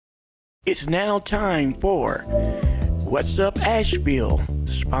It's now time for What's Up Asheville,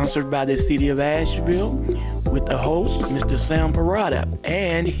 sponsored by the City of Asheville, with the host, Mr. Sam Parada,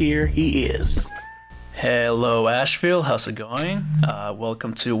 and here he is. Hello Asheville, how's it going?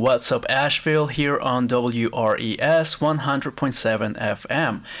 Welcome to What's Up Asheville here on WRES 100.7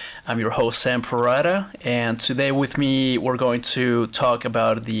 FM. I'm your host Sam Parada, and today with me we're going to talk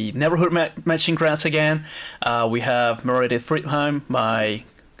about the neighborhood matching grants again. We have Meredith Friedheim, my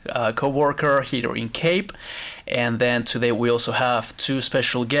co-worker here in Cape, and then today we also have two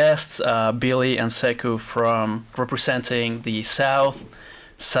special guests, Billy and Sekou, from representing the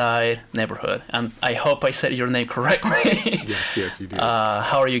Southside neighborhood, and I hope I said your name correctly. Yes, you did.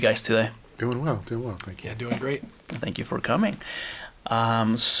 How are you guys today? Doing well, thank you. Yeah, doing great. Thank you for coming.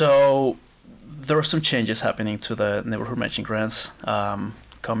 So there are some changes happening to the neighborhood matching grants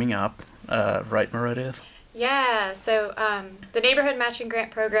coming up, right, Meredith? Yeah, so the Neighborhood Matching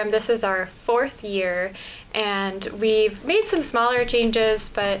Grant Program, this is our fourth year, and we've made some smaller changes,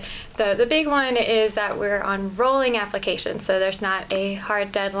 but the big one is that we're on rolling applications, so there's not a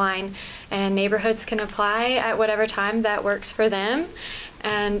hard deadline, and neighborhoods can apply at whatever time that works for them.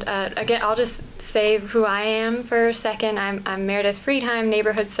 And again, I'll just say who I am for a second. I'm Meredith Friedheim,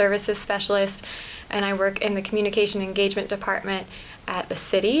 Neighborhood Services Specialist, and I work in the Communication Engagement Department at the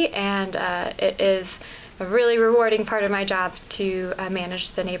city, and it is a really rewarding part of my job to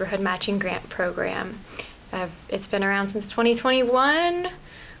manage the Neighborhood Matching Grant Program. It's been around since 2021.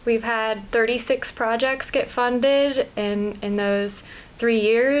 We've had 36 projects get funded in those 3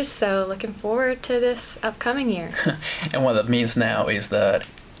 years, so looking forward to this upcoming year. And what that means now is that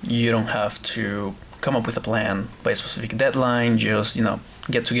you don't have to come up with a plan by a specific deadline, just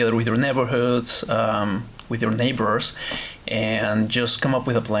get together with your neighborhoods, with your neighbors, and just come up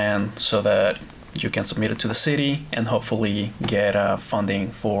with a plan so that you can submit it to the city and hopefully get funding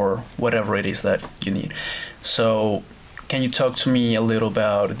for whatever it is that you need. So can you talk to me a little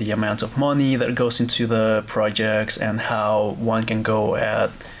about the amount of money that goes into the projects and how one can go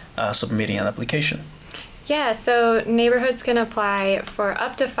at submitting an application? Yeah, so neighborhoods can apply for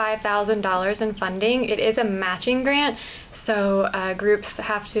up to $5,000 in funding. It is a matching grant, so groups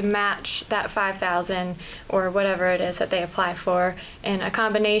have to match that $5,000 or whatever it is that they apply for in a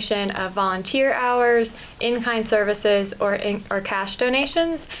combination of volunteer hours, in-kind services, or cash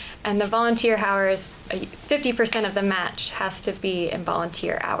donations. And the volunteer hours, 50% of the match has to be in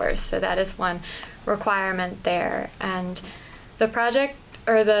volunteer hours, so that is one requirement there. And the project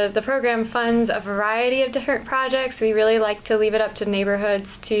the program funds a variety of different projects. We really like to leave it up to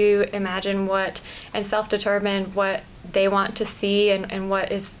neighborhoods to imagine and self-determine what they want to see and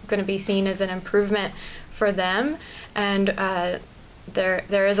what is going to be seen as an improvement for them. And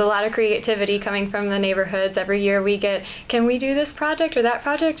there is a lot of creativity coming from the neighborhoods. Every year we get, can we do this project or that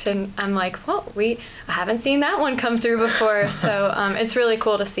project? And I'm like, well, I haven't seen that one come through before. So it's really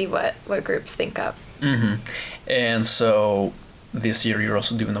cool to see what groups think of. Mm-hmm. And so this year you're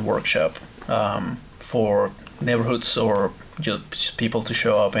also doing a workshop for neighborhoods or just people to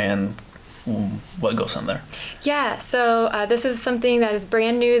show up, and what goes on there? Yeah, so this is something that is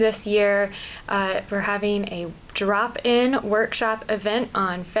brand new this year. We're having a drop-in workshop event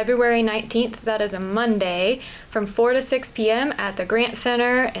on February 19th. That is a Monday from 4 to 6 p.m. at the Grant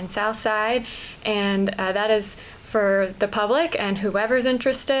Center in Southside, and that is for the public and whoever's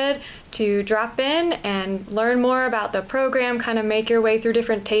interested to drop in and learn more about the program, kind of make your way through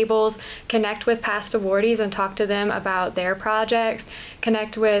different tables, connect with past awardees and talk to them about their projects,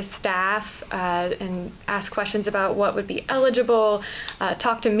 connect with staff and ask questions about what would be eligible,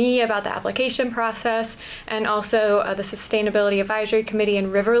 talk to me about the application process, and also the Sustainability Advisory Committee and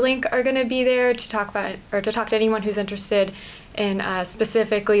Riverlink are going to be there to talk to anyone who's interested in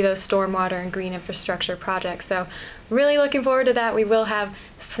specifically those stormwater and green infrastructure projects. So really looking forward to that. We will have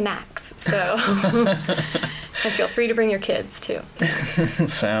snacks, so and feel free to bring your kids too.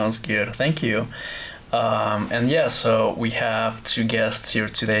 Sounds good. Thank you. And yeah, so we have two guests here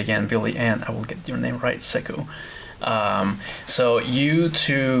today again, Billy and I will get your name right, Sekou. So you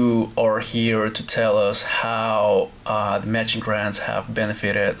two are here to tell us how the matching grants have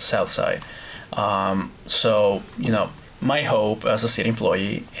benefited Southside. So my hope as a city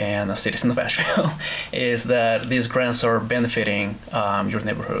employee and a citizen of Asheville is that these grants are benefiting your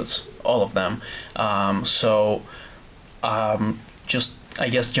neighborhoods, all of them. Just, I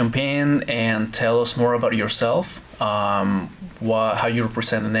guess, jump in and tell us more about yourself, how you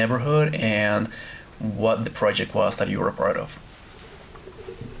represent the neighborhood, and what the project was that you were a part of.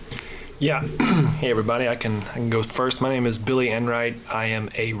 Yeah. Hey, everybody. I can go first. My name is Billy Enright. I am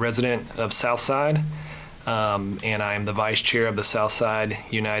a resident of Southside. and I am the vice chair of the Southside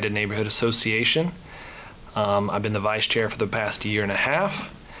United Neighborhood Association. I've been the vice chair for the past year and a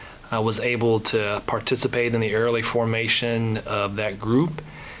half. I was able to participate in the early formation of that group,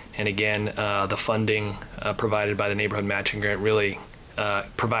 and again, the funding provided by the Neighborhood Matching Grant really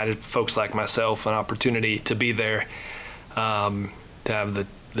provided folks like myself an opportunity to be there, to have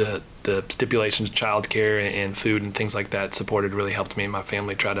the stipulations of child care and food and things like that supported. Really helped me and my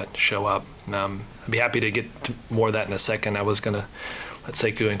family try to show up. I'd be happy to get to more of that in a second. I was going to let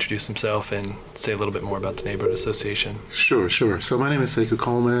Sekou introduce himself and say a little bit more about the Neighborhood Association. Sure. So my name is Sekou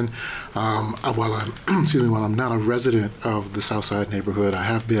Coleman. While I'm not a resident of the Southside neighborhood, I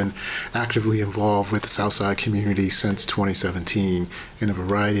have been actively involved with the Southside community since 2017 in a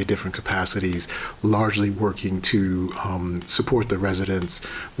variety of different capacities, largely working to support the residents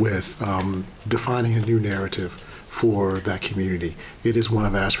with defining a new narrative for that community. It is one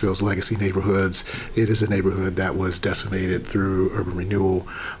of Asheville's legacy neighborhoods. It is a neighborhood that was decimated through urban renewal,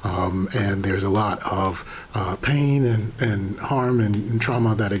 and there's a lot of pain and harm and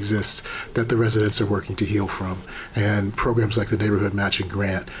trauma that exists that the residents are working to heal from. And programs like the Neighborhood Matching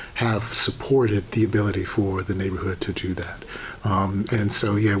Grant have supported the ability for the neighborhood to do that. And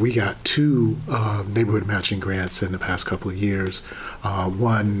so, we got 2 neighborhood matching grants in the past couple of years.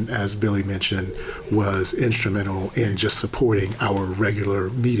 One, as Billy mentioned, was instrumental in just supporting our regular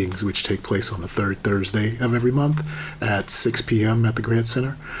meetings, which take place on the 3rd Thursday of every month at 6 p.m. at the Grant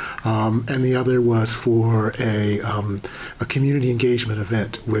Center. And the other was for a community engagement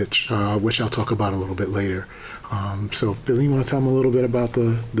event, which I'll talk about a little bit later. So, Billy, you want to tell them a little bit about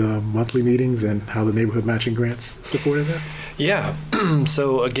the monthly meetings and how the Neighborhood Matching Grants supported that? Yeah.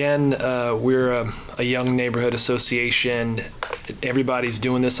 So again, we're a young neighborhood association. Everybody's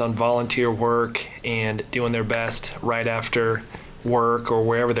doing this on volunteer work and doing their best right after work or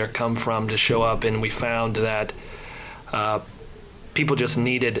wherever they come from to show up. And we found that people just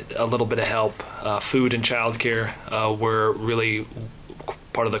needed a little bit of help. Food and childcare were really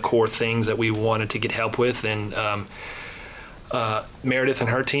part of the core things that we wanted to get help with. And Meredith and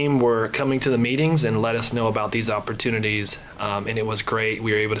her team were coming to the meetings and let us know about these opportunities, and it was great.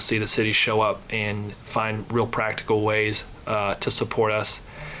 We were able to see the city show up and find real practical ways to support us.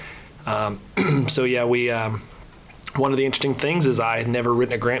 One of the interesting things is I had never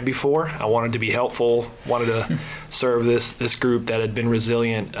written a grant before. I wanted to be helpful, wanted to serve this group that had been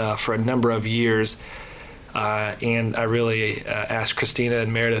resilient for a number of years. And I really asked Christina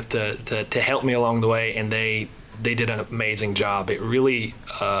and Meredith to help me along the way, and they did an amazing job. It really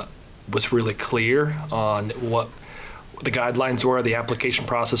was really clear on what the guidelines were. The application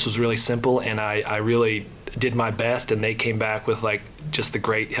process was really simple, and I really did my best, and they came back with just the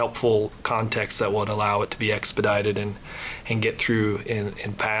great helpful context that would allow it to be expedited and get through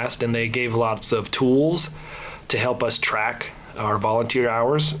and passed. And they gave lots of tools to help us track our volunteer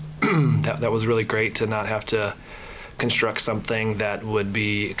hours. That was really great to not have to construct something that would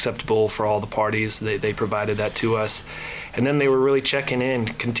be acceptable for all the parties. They provided that to us. And then they were really checking in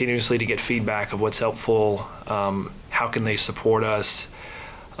continuously to get feedback of what's helpful, how can they support us,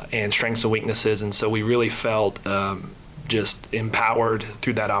 and strengths and weaknesses. And so we really felt just empowered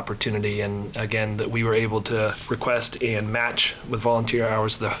through that opportunity. And again, that we were able to request and match with volunteer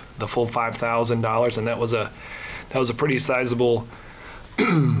hours the full $5,000, and that was a pretty sizable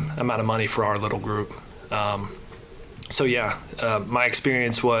amount of money for our little group. My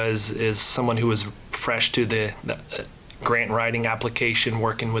experience is someone who was fresh to the grant writing application,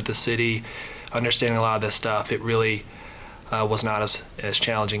 working with the city, understanding a lot of this stuff. It really was not as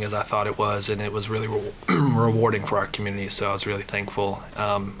challenging as I thought it was, and it was really rewarding for our community. So I was really thankful.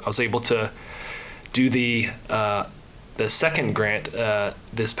 I was able to do the second grant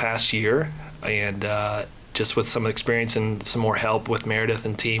this past year, and just with some experience and some more help with Meredith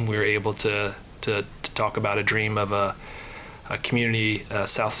and team, we were able to talk about a dream of a community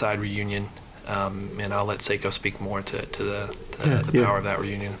Southside reunion, and I'll let Sekou speak more to the power of that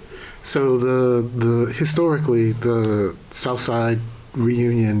reunion. So the historically, the Southside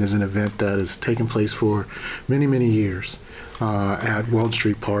reunion is an event that has taken place for many years at Weld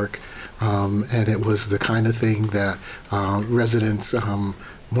Street Park, and it was the kind of thing that residents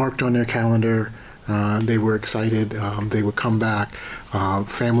marked on their calendar. They were excited. They would come back.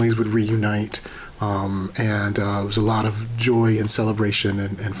 Families would reunite. And it was a lot of joy and celebration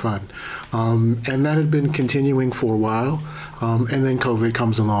and fun. And that had been continuing for a while. And then COVID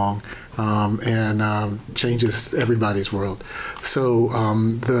comes along, and changes everybody's world. So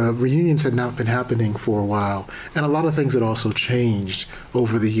the reunions had not been happening for a while, and a lot of things had also changed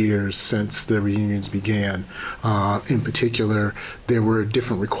over the years since the reunions began. In particular, there were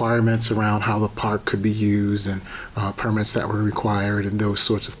different requirements around how the park could be used, and permits that were required, and those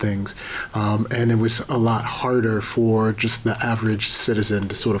sorts of things. And it was a lot harder for just the average citizen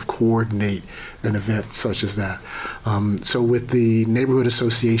to sort of coordinate an event such as that. So with the neighborhood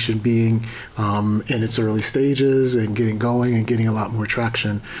association being in its early stages and getting going and getting a lot more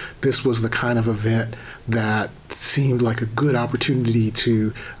traction, this was the kind of event that seemed like a good opportunity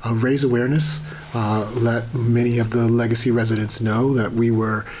to raise awareness, let many of the legacy residents know that we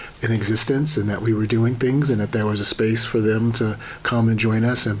were in existence and that we were doing things, and that there was a space for them to come and join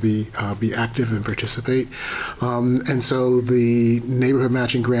us and be active and participate. And so the neighborhood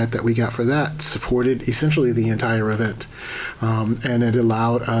matching grant that we got for that supported essentially the entire event. And it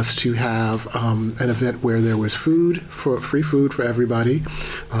allowed us to have an event where there was free food for everybody.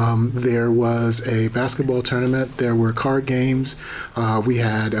 There was a basketball tournament. There were card games. We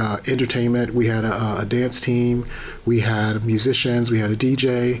had entertainment. We had a dance team. We had musicians. We had a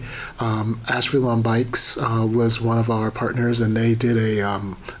DJ. Asheville on Bikes was one of our partners, and they did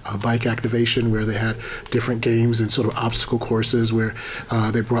a bike activation where they had different games and sort of obstacle courses where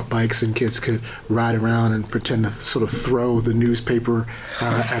they brought bikes and kids could ride around and pretend to sort of throw the newspaper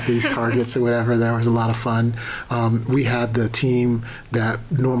at these targets or whatever. That was a lot of fun. We had the team that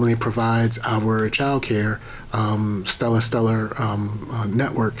normally provides our childcare, Stellar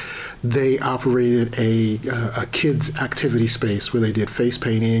Network. They operated a kids activity space where they did face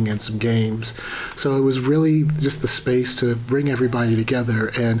painting and some games. So it was really just the space to bring everybody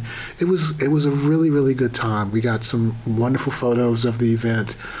together, and it was a really, really good time. We got some wonderful photos of the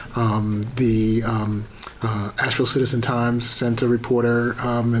event. Asheville Citizen Times sent a reporter,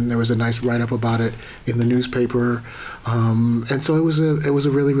 and there was a nice write-up about it in the newspaper. And so it was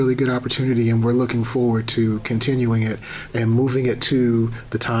a really, really good opportunity, and we're looking forward to continuing it and moving it to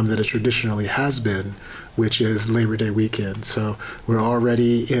the time that it traditionally has been, which is Labor Day weekend. So we're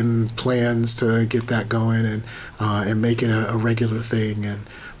already in plans to get that going and make it a regular thing. And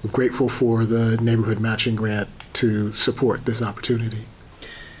we're grateful for the neighborhood matching grant to support this opportunity.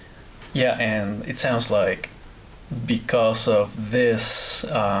 Yeah, and it sounds like because of this,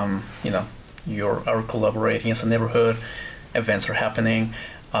 you are collaborating as a neighborhood, events are happening.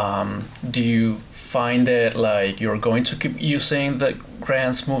 Do you find it like you're going to keep using the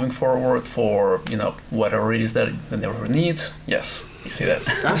grants moving forward for, whatever it is that the neighborhood needs? Yes, you see that.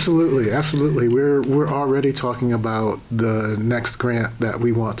 Absolutely. We're already talking about the next grant that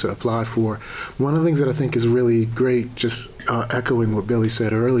we want to apply for. One of the things that I think is really great, just echoing what Billy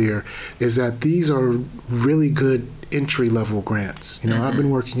said earlier, is that these are really good entry-level grants. I've been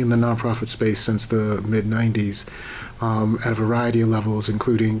working in the nonprofit space since the mid-'90s at a variety of levels,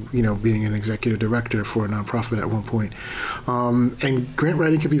 including, being an executive director for a nonprofit at one point. And grant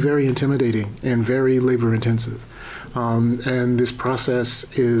writing can be very intimidating and very labor-intensive. And this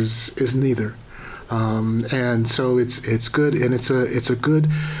process is neither. And so it's good, and it's a good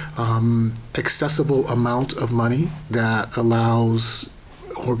accessible amount of money that allows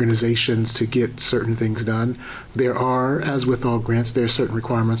organizations to get certain things done. There are, as with all grants, there are certain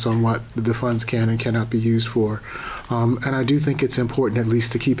requirements on what the funds can and cannot be used for. And I do think it's important at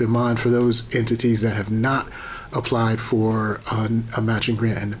least to keep in mind for those entities that have not applied for a matching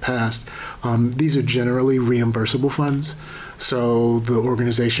grant in the past, these are generally reimbursable funds. So the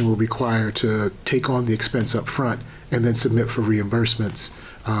organization will be required to take on the expense up front and then submit for reimbursements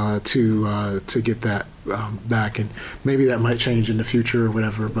to get that back. And maybe that might change in the future or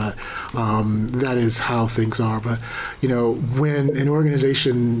whatever, but that is how things are. But, when an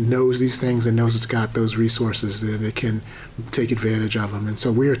organization knows these things and knows it's got those resources, then it can take advantage of them. And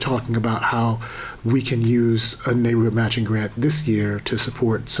so we are talking about how we can use a neighborhood matching grant this year to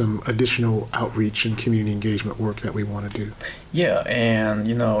support some additional outreach and community engagement work that we want to do. Yeah, and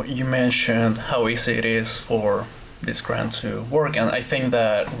you mentioned how easy it is for this grant to work, and I think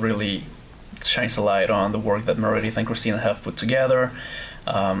that really shines a light on the work that Meredith and Christina have put together.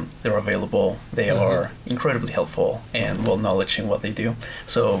 They're available. They are incredibly helpful and well-knowledge in what they do.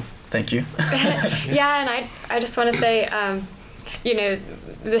 So thank you. Yeah, and I just want to say,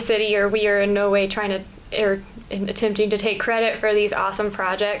 the city or we are in no way trying to or attempting to take credit for these awesome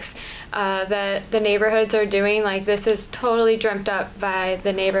projects that the neighborhoods are doing. Like, this is totally dreamt up by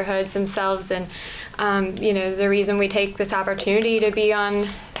the neighborhoods themselves, and the reason we take this opportunity to be on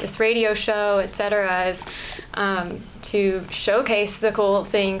this radio show, etc., is to showcase the cool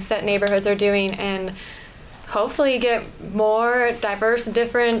things that neighborhoods are doing and hopefully get more diverse,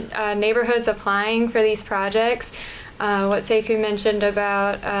 different neighborhoods applying for these projects. What Sekou mentioned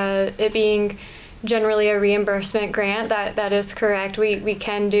about it being generally a reimbursement grant, that is correct. We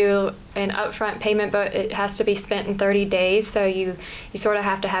can do an upfront payment, but it has to be spent in 30 days, so you sort of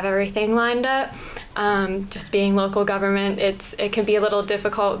have to have everything lined up. Just being local government, it can be a little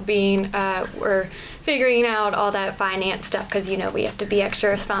difficult being we're figuring out all that finance stuff because we have to be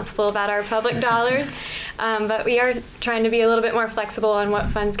extra responsible about our public dollars, but we are trying to be a little bit more flexible on what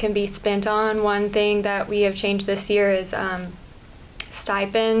funds can be spent on. One thing that we have changed this year is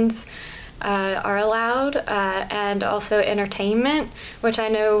stipends are allowed, and also entertainment, which I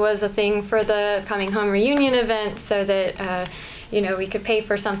know was a thing for the Coming Home reunion event, so that we could pay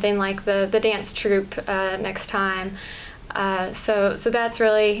for something like the dance troupe next time. So that's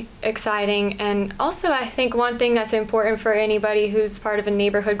really exciting. And also, I think one thing that's important for anybody who's part of a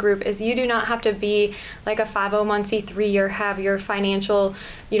neighborhood group is you do not have to be like a 501c3 or have your financial,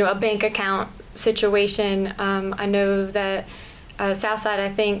 a bank account situation. I know that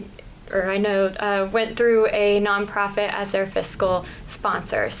Southside, went through a nonprofit as their fiscal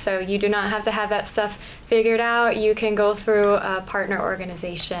sponsor. So you do not have to have that stuff figured out. You can go through a partner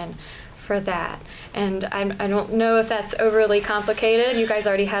organization for that. And I don't know if that's overly complicated. You guys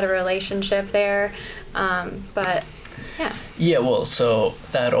already had a relationship there, but yeah. Yeah, well, so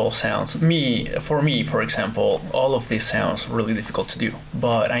that all sounds, for me, for example, all of this sounds really difficult to do.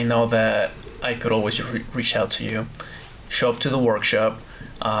 But I know that I could always reach out to you, show up to the workshop,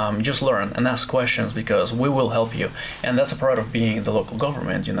 just learn and ask questions because we will help you. And that's a part of being the local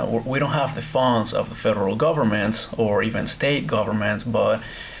government. We don't have the funds of the federal government or even state government, but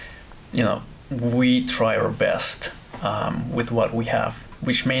we try our best with what we have,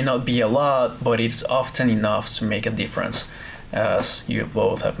 which may not be a lot, but it's often enough to make a difference, as you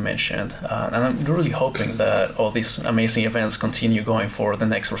both have mentioned. And I'm really hoping that all these amazing events continue going for the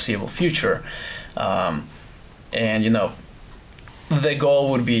next foreseeable future. And the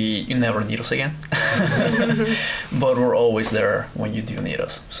goal would be you never need us again, but we're always there when you do need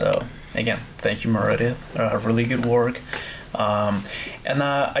us. So again, thank you, Meredith. Really good work. And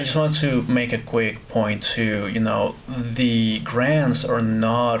I just want to make a quick point too. The grants are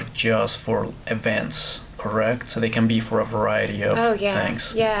not just for events, correct? So they can be for a variety of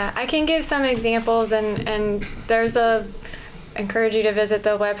things. Yeah, I can give some examples, and there's encourage you to visit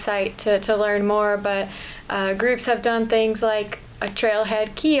the website to learn more, but groups have done things like a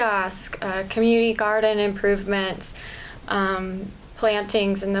trailhead kiosk, community garden improvements,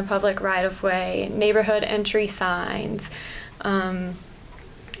 plantings in the public right-of-way, neighborhood entry signs,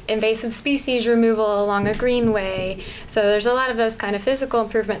 invasive species removal along a greenway. So there's a lot of those kind of physical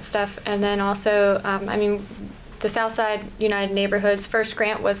improvement stuff. And then also, the Southside United Neighborhoods first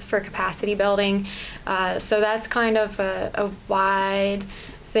grant was for capacity building. So that's kind of a wide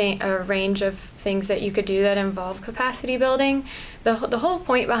a range of things that you could do that involve capacity building. The whole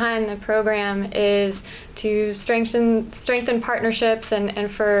point behind the program is to strengthen partnerships and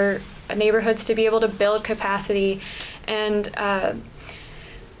for neighborhoods to be able to build capacity. And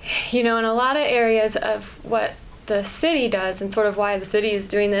in a lot of areas of what the city does and sort of why the city is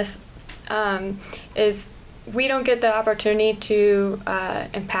doing this is we don't get the opportunity to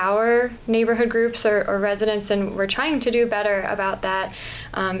empower neighborhood groups or residents, and we're trying to do better about that.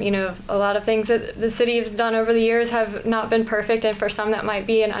 A lot of things that the city has done over the years have not been perfect, and for some that might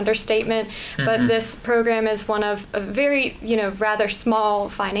be an understatement, but this program is one of a very, rather small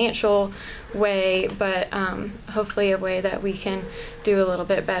financial way, but hopefully a way that we can do a little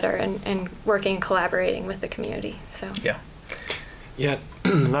bit better and working and collaborating with the community. So Yeah,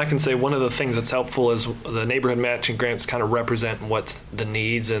 and I can say one of the things that's helpful is the neighborhood matching grants kind of represent what's the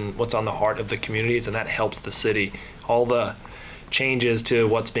needs and what's on the heart of the communities, and that helps the city. All the changes to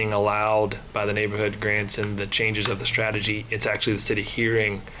what's being allowed by the neighborhood grants and the changes of the strategy, it's actually the city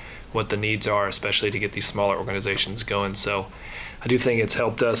hearing what the needs are, especially to get these smaller organizations going. So I do think it's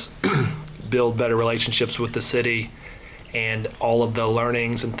helped us build better relationships with the city and all of the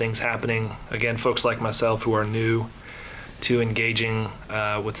learnings and things happening. Again, folks like myself who are new to engaging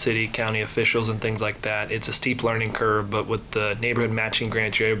with city, county officials and things like that. It's a steep learning curve, but with the neighborhood matching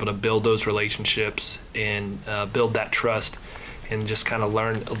grant, you're able to build those relationships and build that trust and just kind of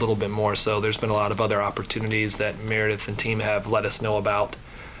learn a little bit more. So there's been a lot of other opportunities that Meredith and team have let us know about,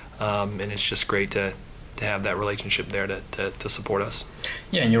 and it's just great to have that relationship there to support us.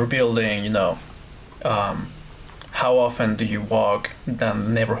 Yeah, and you're building, how often do you walk down the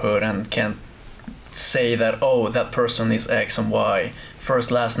neighborhood and can say that, oh, that person is X and Y,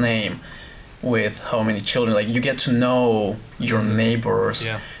 first, last name, with how many children. Like, you get to know your neighbors.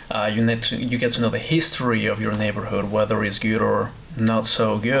 Yeah. You get to know the history of your neighborhood, whether it's good or not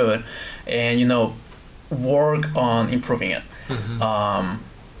so good, and work on improving it.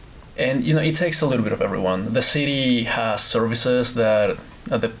 And it takes a little bit of everyone. The city has services that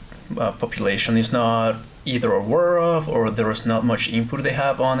the population is not either aware of, or there is not much input they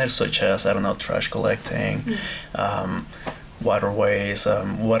have on it, such as, I don't know, trash collecting, waterways,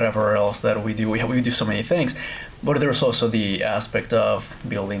 whatever else that we do. We do so many things. But there's also the aspect of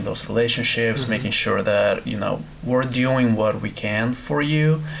building those relationships, making sure that, we're doing what we can for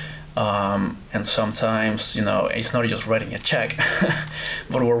you. And sometimes, it's not just writing a check,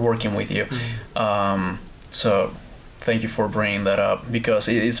 but we're working with you. So thank you for bringing that up, because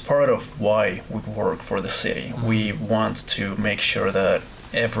it's part of why we work for the city. We want to make sure that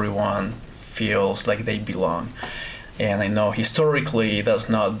everyone feels like they belong. And I know historically that's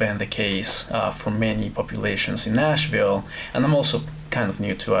not been the case for many populations in Asheville. And I'm also kind of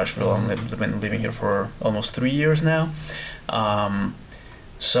new to Asheville. I've been living here for almost 3 years now.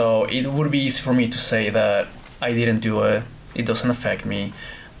 So it would be easy for me to say that I didn't do it, it doesn't affect me.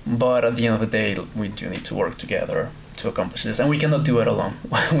 But at the end of the day, we do need to work together to accomplish this. And we cannot do it alone.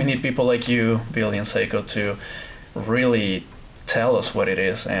 We need people like you, Billy and Sekou, to really tell us what it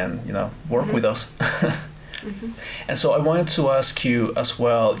is and, work with us. And so I wanted to ask you as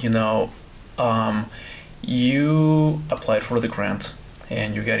well, you applied for the grant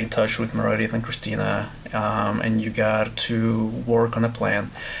and you got in touch with Meredith and Christina, and you got to work on a plan.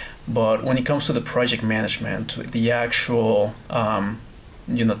 But when it comes to the project management, the actual,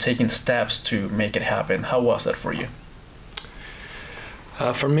 taking steps to make it happen, how was that for you?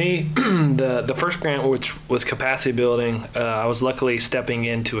 For me, the first grant, which was capacity building, I was luckily stepping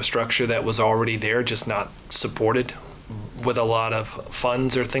into a structure that was already there, just not supported with a lot of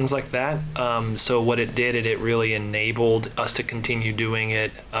funds or things like that. So what it did, it really enabled us to continue doing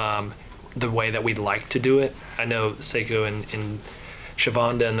it the way that we'd like to do it. I know Sekou and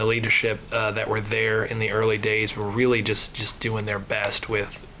Shavonda and the leadership that were there in the early days were really just doing their best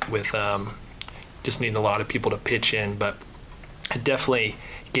with just needing a lot of people to pitch in, but it definitely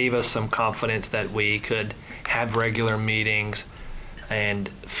gave us some confidence that we could have regular meetings and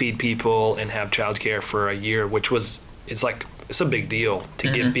feed people and have childcare for a year, which it's a big deal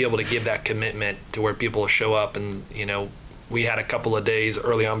to be able to give that commitment to where people show up. And we had a couple of days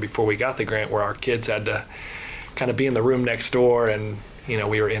early on before we got the grant where our kids had to kind of be in the room next door, and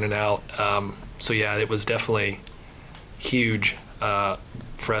we were in and out. So yeah, it was definitely huge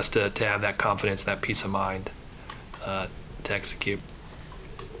for us to have that confidence, that peace of mind to execute.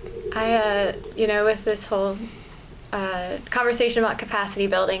 I, with this whole conversation about capacity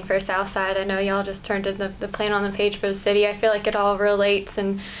building for Southside, I know y'all just turned in the plan on the page for the city. I feel like it all relates.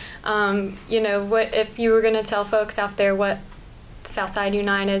 And, what if you were going to tell folks out there what Southside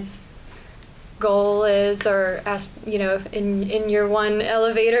United's goal is, or ask, in your one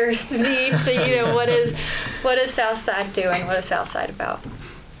elevator speech, what is Southside doing? What is Southside about?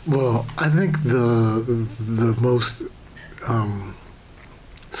 Well, I think the most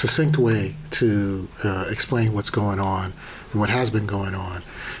succinct way to explain what's going on and what has been going on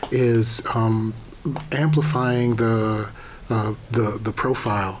is amplifying the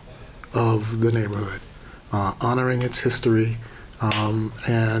profile of the neighborhood, honoring its history, and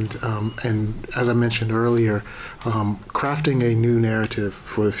as I mentioned earlier, crafting a new narrative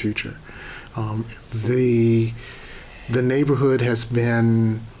for the future. The neighborhood has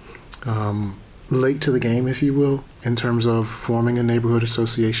been late to the game, if you will, in terms of forming a neighborhood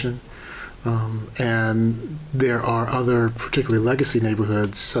association. And there are other, particularly legacy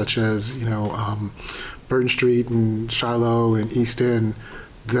neighborhoods, such as, Burton Street and Shiloh and East End,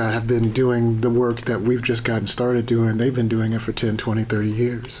 that have been doing the work that we've just gotten started doing. They've been doing it for 10, 20, 30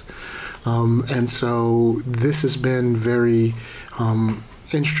 years. And so this has been very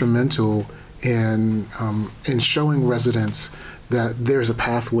instrumental in showing residents that there's a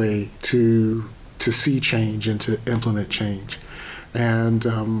pathway to see change and to implement change. And,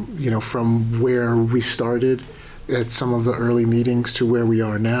 from where we started at some of the early meetings to where we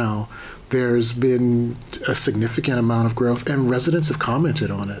are now, there's been a significant amount of growth, and residents have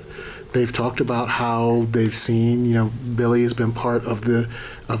commented on it. They've talked about how they've seen, Billy has been part of the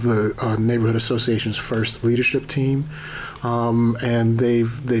of the neighborhood association's first leadership team. And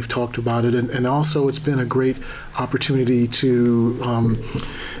they've talked about it, and also it's been a great opportunity to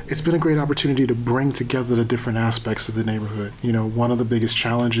bring together the different aspects of the neighborhood. You know, one of the biggest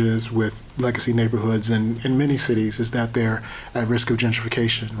challenges with legacy neighborhoods in many cities is that they're at risk of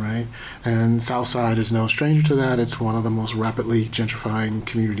gentrification, right? And Southside is no stranger to that. It's one of the most rapidly gentrifying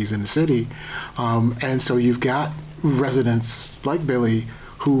communities in the city, and so you've got residents like Billy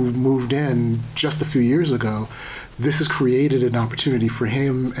who moved in just a few years ago. This has created an opportunity for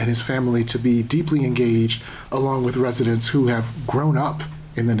him and his family to be deeply engaged, along with residents who have grown up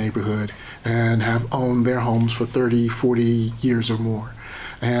in the neighborhood and have owned their homes for 30, 40 years or more,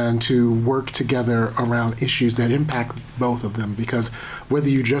 and to work together around issues that impact both of them. Because whether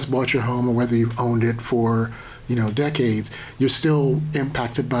you just bought your home or whether you've owned it for decades, you're still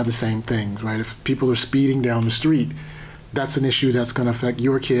impacted by the same things, right? If people are speeding down the street, that's an issue that's going to affect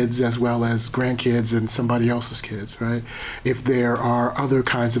your kids as well as grandkids and somebody else's kids, right? If there are other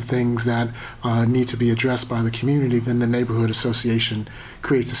kinds of things that need to be addressed by the community, then the neighborhood association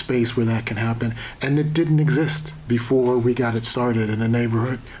creates a space where that can happen. And it didn't exist before we got it started, and the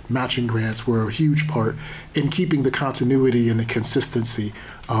neighborhood matching grants were a huge part in keeping the continuity and the consistency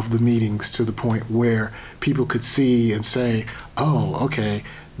of the meetings to the point where people could see and say, oh, okay,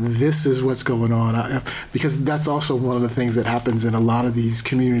 this is what's going on. Because that's also one of the things that happens in a lot of these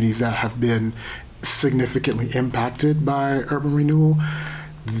communities that have been significantly impacted by urban renewal.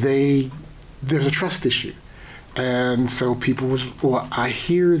 There's a trust issue. And so I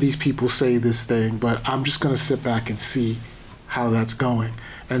hear these people say this thing, but I'm just going to sit back and see how that's going.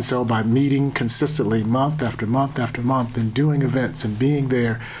 And so by meeting consistently month after month after month and doing events and being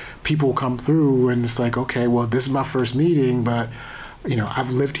there, people come through and it's like, okay, well, this is my first meeting, but I've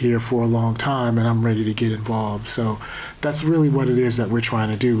lived here for a long time and I'm ready to get involved. So that's really what it is that we're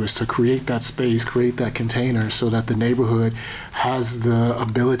trying to do, is to create that space, create that container so that the neighborhood has the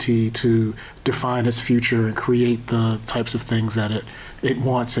ability to define its future and create the types of things that it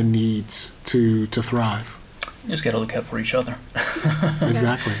wants and needs to thrive. You just got to look out for each other.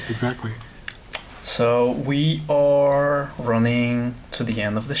 Exactly. So we are running to the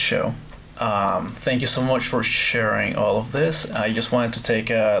end of the show. Thank you so much for sharing all of this. I just wanted to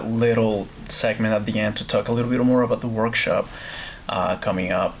take a little segment at the end to talk a little bit more about the workshop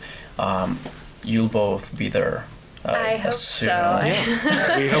coming up. You'll both be there. I hope so.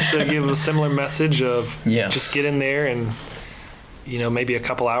 Yeah. We hope to give a similar message of just get in there and maybe a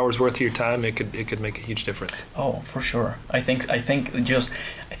couple hours worth of your time. It could make a huge difference. Oh, for sure. I think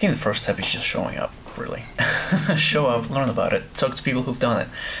the first step is just showing up. Really, show up, learn about it, talk to people who've done it.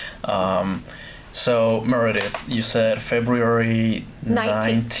 So Meredith, you said February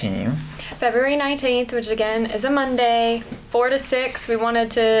 19th. February 19th, which again is a Monday, 4 to 6. We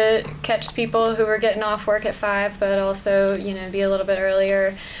wanted to catch people who were getting off work at 5, but also, be a little bit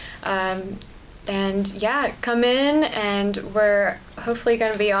earlier. And yeah, come in, and we're hopefully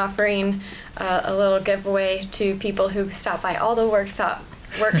going to be offering a little giveaway to people who stop by all the workshop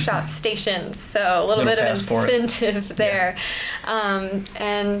stations, so a little bit of incentive there.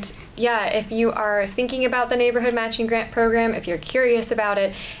 And yeah, if you are thinking about the Neighborhood Matching Grant Program, if you're curious about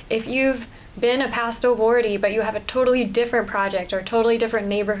it, if you've been a past awardee but you have a totally different project or totally different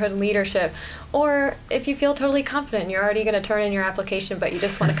neighborhood leadership, or if you feel totally confident you're already going to turn in your application but you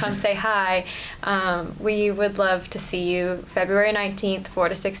just want to come say hi, we would love to see you February 19th, 4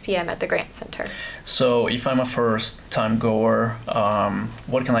 to 6 p.m. at the Grant Center. So if I'm a first-time goer,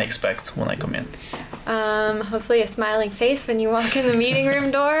 what can I expect when I come in? Hopefully a smiling face when you walk in the meeting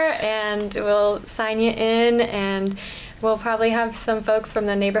room door, and we'll sign you in, and we'll probably have some folks from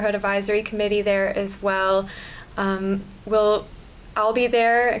the Neighborhood Advisory Committee there as well. I'll be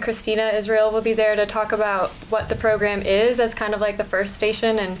there, and Christina Israel will be there to talk about what the program is as kind of like the first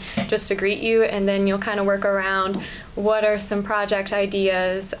station and just to greet you, and then you'll kind of work around what are some project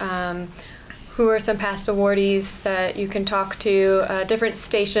ideas, who are some past awardees that you can talk to, different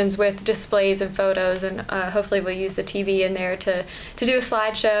stations with displays and photos, and hopefully we'll use the TV in there to do a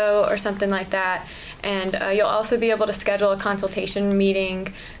slideshow or something like that. And you'll also be able to schedule a consultation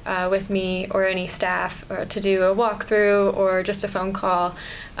meeting with me or any staff to do a walkthrough or just a phone call.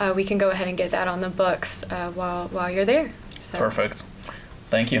 We can go ahead and get that on the books while you're there. So. Perfect.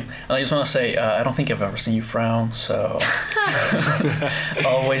 Thank you. And I just want to say, I don't think I've ever seen you frown, so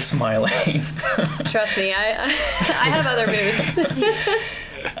always smiling. Trust me, I have other moods.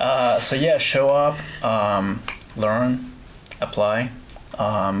 So yeah, show up, learn, apply.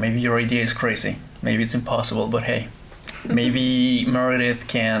 Maybe your idea is crazy. Maybe it's impossible, but hey, maybe Meredith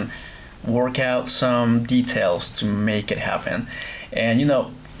can work out some details to make it happen. And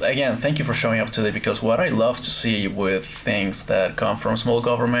again, thank you for showing up today, because what I love to see with things that come from small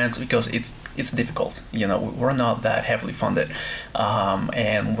governments, because it's difficult. We're not that heavily funded.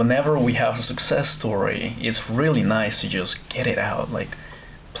 And whenever we have a success story, it's really nice to just get it out. Like,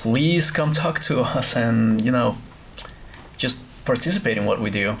 please come talk to us and, just participate in what we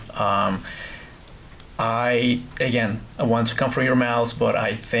do. I want to come from your mouths, but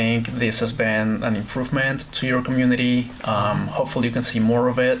I think this has been an improvement to your community. Hopefully you can see more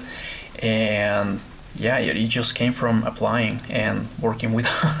of it. And yeah, you just came from applying and working with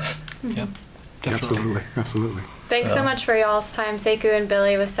us. Yep, definitely. Absolutely. Thanks so much for y'all's time, Sekou and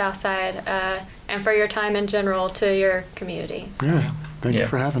Billy with Southside, and for your time in general to your community. Yeah. Thank you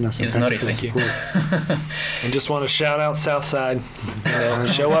for having us. It's not easy. And just want to shout out Southside.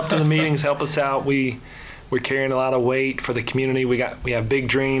 Show up to the meetings, help us out. We're carrying a lot of weight for the community. We have big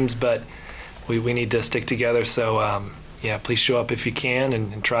dreams, but we need to stick together. So please show up if you can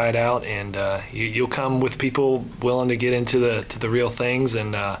and try it out. And you'll come with people willing to get into the real things,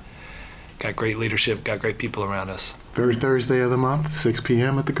 and got great leadership, got great people around us. Third Thursday of the month, 6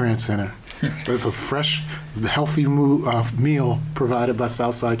 p.m. at the Grant Center. With a fresh, healthy meal provided by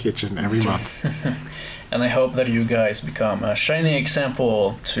Southside Kitchen every month. And I hope that you guys become a shining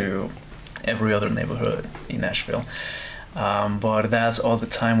example to every other neighborhood in Asheville. But that's all the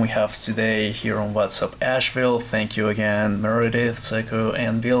time we have today here on What's Up Asheville. Thank you again, Meredith, Sekou,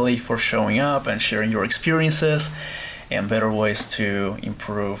 and Billy, for showing up and sharing your experiences and better ways to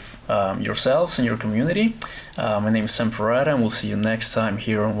improve yourselves and your community. My name is Sam Parada, and we'll see you next time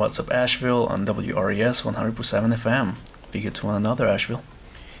here on What's Up Asheville on WRES 100.7 FM. Be good to one another, Asheville.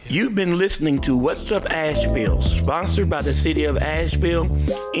 You've been listening to What's Up Asheville, sponsored by the City of Asheville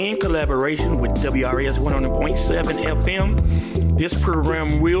in collaboration with WRES 100.7 FM. This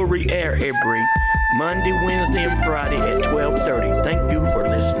program will re-air every Monday, Wednesday, and Friday at 12:30. Thank you for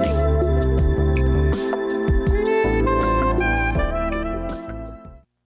listening.